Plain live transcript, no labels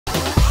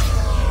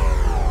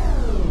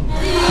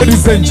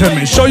Ladies and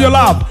gentlemen, show your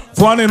love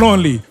for one and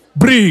only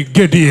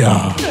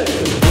Brigeddia.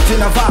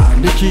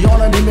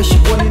 Nikiona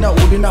nimeshikwa nina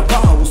udi na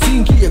paa,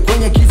 usiingie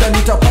kwenye kiza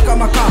nitapaka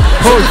makaa.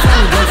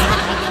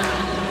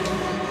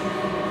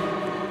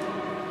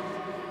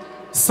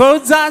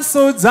 Soldier,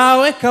 soldier,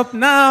 wake up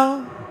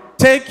now.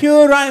 Take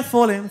your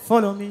rifle and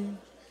follow me.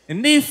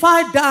 And if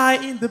I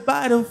die in the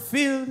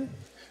battlefield,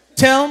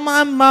 tell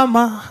my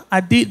mama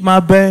I did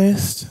my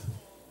best.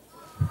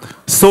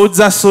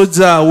 Soldier,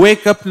 soldier,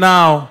 wake up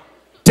now.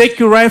 Take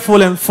your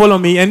rifle and follow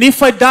me. And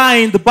if I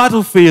die in the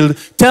battlefield,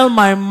 tell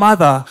my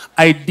mother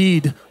I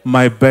did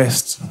my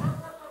best.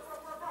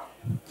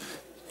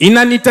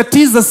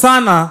 Inanitatiza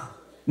sana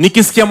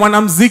nikisikia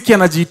mwanamuziki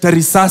anajiita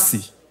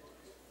risasi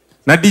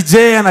na DJ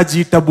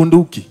anajiita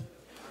bunduki.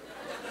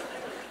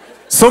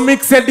 So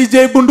mix ya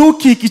DJ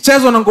bunduki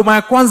ikichezwa na ngoma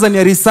ya kwanza ni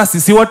ya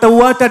risasi, si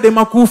watauata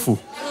demakufu.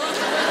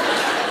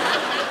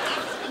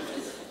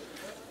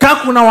 Kama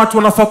kuna watu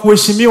wanafaa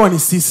kuheshimiwa ni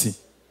sisi.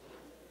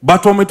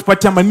 But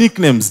wametupatia ma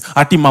nicknames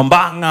ati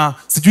Mambanga,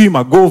 sijui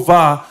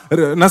Magova,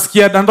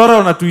 nasikia Dandora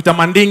wanatuita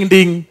Manding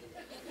Ding.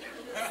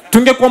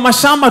 Tungekuwa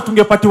mashamba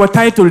tungepatiwa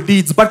title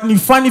deeds, but ni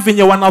funny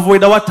venye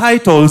wanavoid our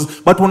titles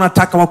but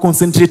wanataka wa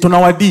concentrate on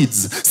our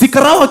deeds.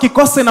 Sikarawa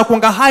kikosa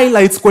inakuanga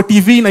highlights kwa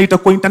TV na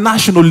itakuwa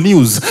international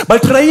news,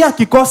 but raia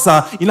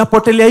kikosa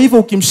inapotelea hivyo,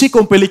 ukimshika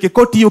umpeleke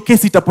koti hiyo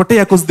kesi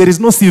itapotea because there is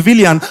no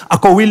civilian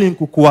ako willing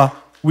kukuwa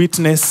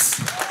witness.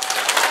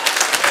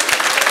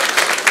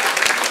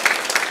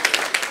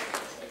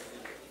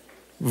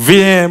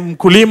 Vile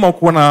mkulima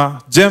kuwa na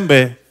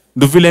jembe,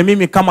 ndo vile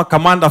mimi kama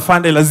kamanda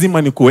fande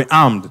lazima nikuwe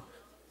armed.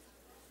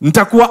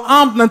 Nitakuwa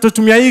armed na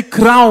nitatumia hii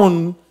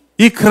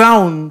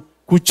crown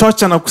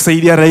kuchocha na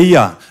kusaidia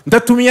raia.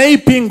 Nitatumia hii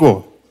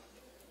pingo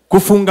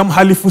kufunga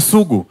mhalifu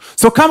sugu.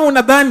 So kama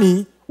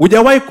unadhani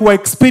hujawahi kuwa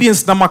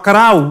experience na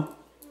makarau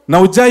na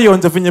hujai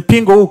onja venye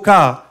pingo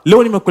ukaa,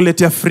 leo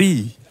nimekuletea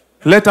free.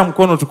 Leta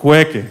mkono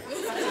tukuweke.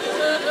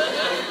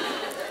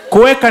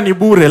 Kuweka ni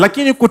bure,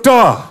 lakini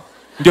kutoa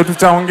ndio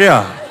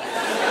tutaongea.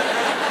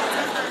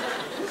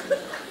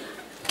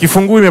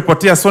 Kifungu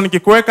imepotea, so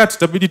nikikuweka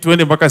tutabidi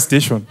tuende mpaka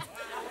station.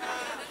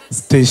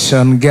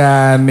 Station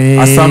gani?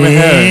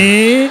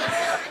 Asamehe.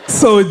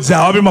 Soja,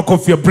 wapi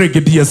makofi ya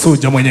Brigeddia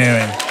Soja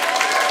mwenyewe.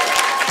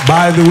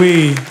 By the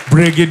way,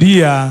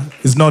 Brigeddia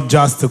is not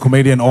just a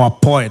comedian or a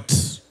poet.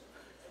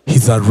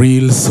 He's a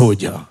real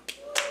soldier.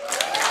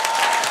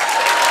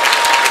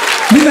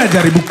 Nina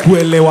jaribu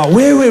kuelewa,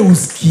 wewe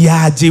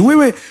usikiaje?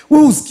 Wewe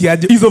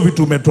usikiaje? Hizo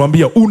vitu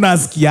umetuambia,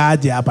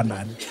 unasikiaje hapa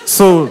ndani?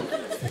 So,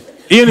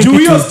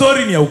 hiyo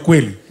story ni ya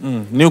ukweli.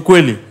 Ni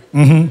ukweli.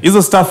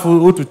 Hizo stuff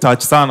utu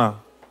touch sana.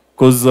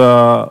 Because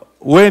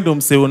wewe ndo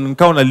mse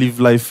unikao na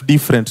live life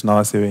different na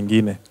wase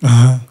wengine.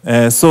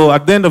 So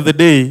at the end of the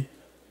day,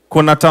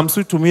 kuna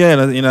tamsu tumia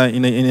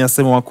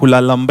inasema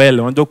kulala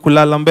mbele. Unajua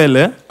kulala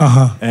mbele?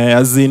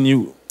 As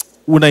in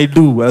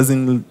unaidu, as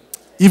in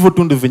hivyo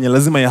tu ndio venye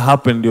lazima ya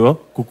happen ndio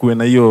kukuwe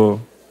na hiyo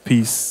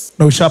peace.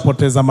 Na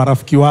ushapoteza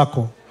marafiki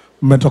wako,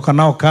 umetoka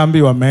nao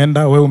kambi,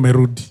 wameenda, wewe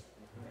umerudi.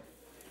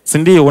 Si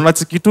ndio,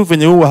 unachiki tu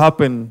venye huwa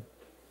happen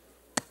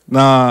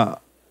na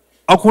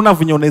hakuna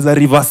venye unaweza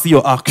reverse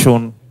hiyo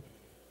action.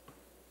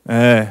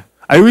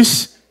 I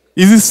wish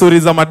hizi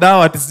stories za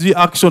madawa ati sijui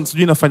action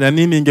sijui nafanya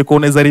nini, ingekuwa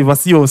unaweza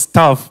reverse hiyo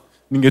stuff,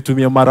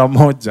 ningetumia mara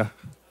moja.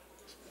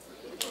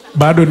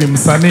 Bado ni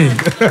msanii.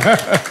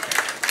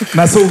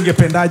 Na so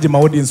ungependaje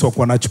ma-audience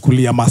wako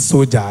wanachukulia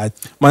masoja?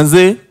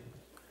 Manze,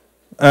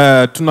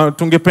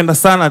 tungependa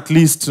sana at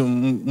least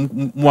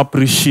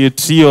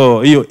mu-appreciate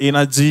hiyo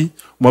energy,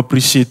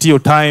 mu-appreciate hiyo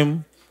time,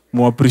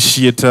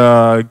 mu-appreciate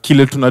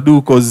kile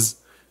tunadu, cause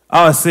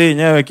awa say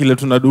nyewe kile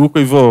tunadu huko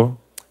hivyo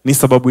ni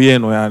sababu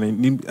yenu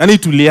yani. Yaani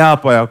tulia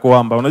hapa ya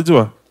kwamba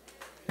unajua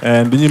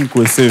ndio nyinyi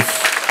mko safe.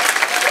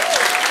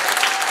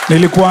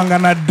 Nilikuanga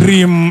na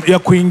dream ya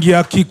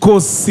kuingia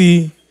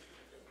kikosi,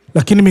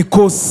 lakini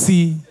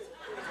mikosi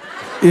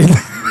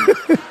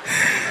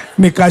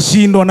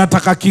nikashindwa.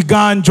 Nataka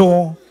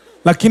kiganjo,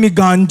 lakini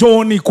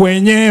ganjoni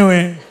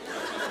kwenyewe.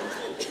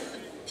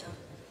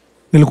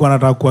 Nilikuwa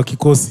nataka kuwa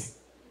kikosi,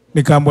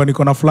 nikaambiwa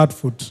niko na flat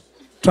foot.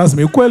 Trust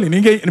me, ukweli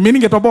mimi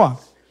ningetoboa.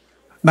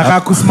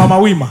 Nataka kusimama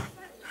wima.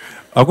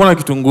 Hakuna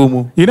kitu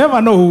ngumu. You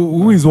never know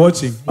who is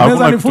watching.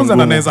 Unaweza nifunza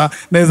na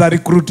naweza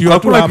recruit you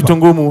watu hapa. Hakuna kitu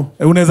ngumu.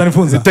 Unaweza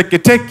nifunza.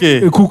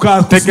 Teke.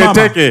 Kukaa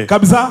teke.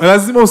 Kabisa.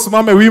 Lazima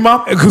usimame wima.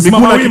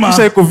 Kusimama wima.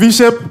 Kisha iko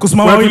V-shape.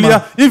 Kusimama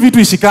wima. Hivi vitu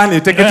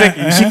ishikane. Teke.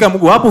 Ishika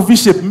mguu. Hapo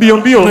V-shape.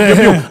 Mbio.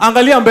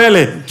 Angalia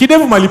mbele.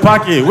 Kidevu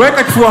malipake.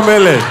 Weka kifua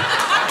mbele.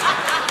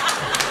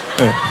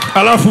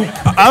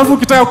 Alafu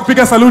kitaka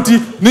kupiga saluti,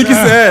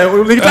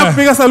 nikitaka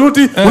kupiga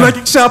saluti,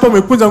 unahakikisha hapa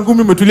umekunja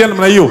ngumi umetulia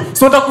namna hiyo.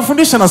 So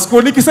nitakufundisha na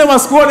squat. Nikisema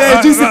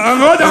squat jinsi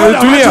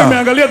ngoja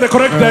umeangalia the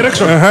correct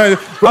direction.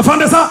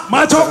 Afande sa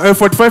macho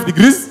 45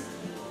 degrees.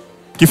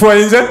 Kifua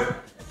nje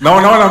na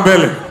unaona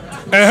mbele.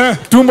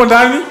 Tumbo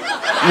ndani.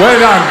 Well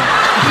done.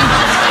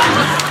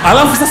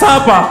 Alafu sasa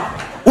hapa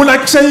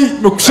unahakikisha hii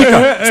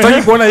imekushika.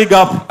 Sitaki kuona hii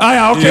gap.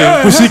 Aya, okay.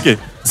 Kushike.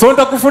 So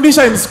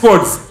nitakufundisha in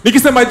squads.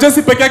 Nikisema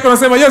Jesse peke yake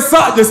unasema yes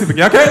sir, Jesse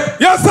peke yake.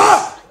 Yes sir.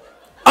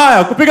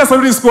 Aya, kupiga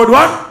saluti squad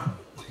 1.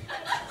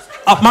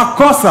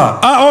 Makosa.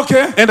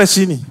 Okay. Enda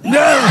chini.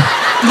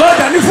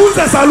 Ngoja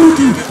nifunze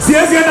saluti.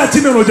 Siwezi enda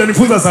chini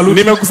unajanifunza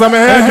saluti.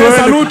 Nimekusamehea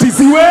saluti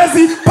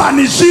siwezi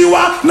panishiwa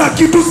na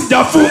kitu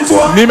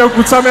sijafunzwa.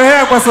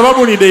 Nimekusamehea kwa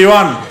sababu ni day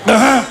 1.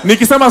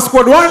 Nikisema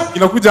squad 1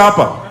 inakuja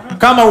hapa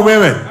kama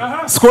umeme.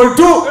 Squad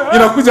 2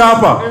 inakuja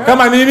hapa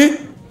kama nini?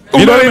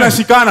 Vidole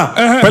inashikana.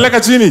 Peleka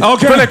chini.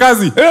 Okay. Twende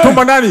kazi.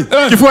 Tumba ndani.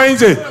 Kifua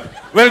nje.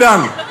 Well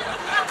done.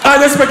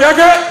 Jesse peke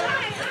yake.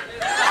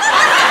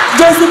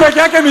 Jesse peke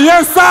yake ni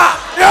yes sir.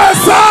 Yes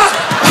sir.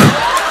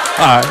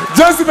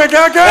 Jesse peke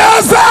yake.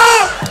 Yes sir.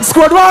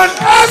 Squad 1.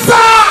 Yes sir.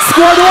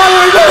 Squad 1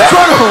 with the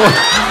squad.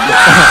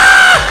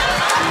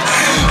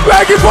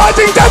 Thank you for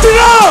watching Churchill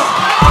Show.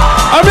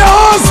 I'm your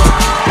host,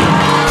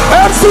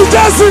 MC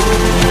Jesse.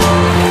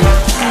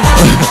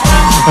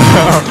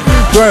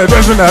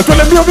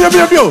 Twende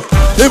mbio.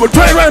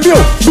 Twende mbio.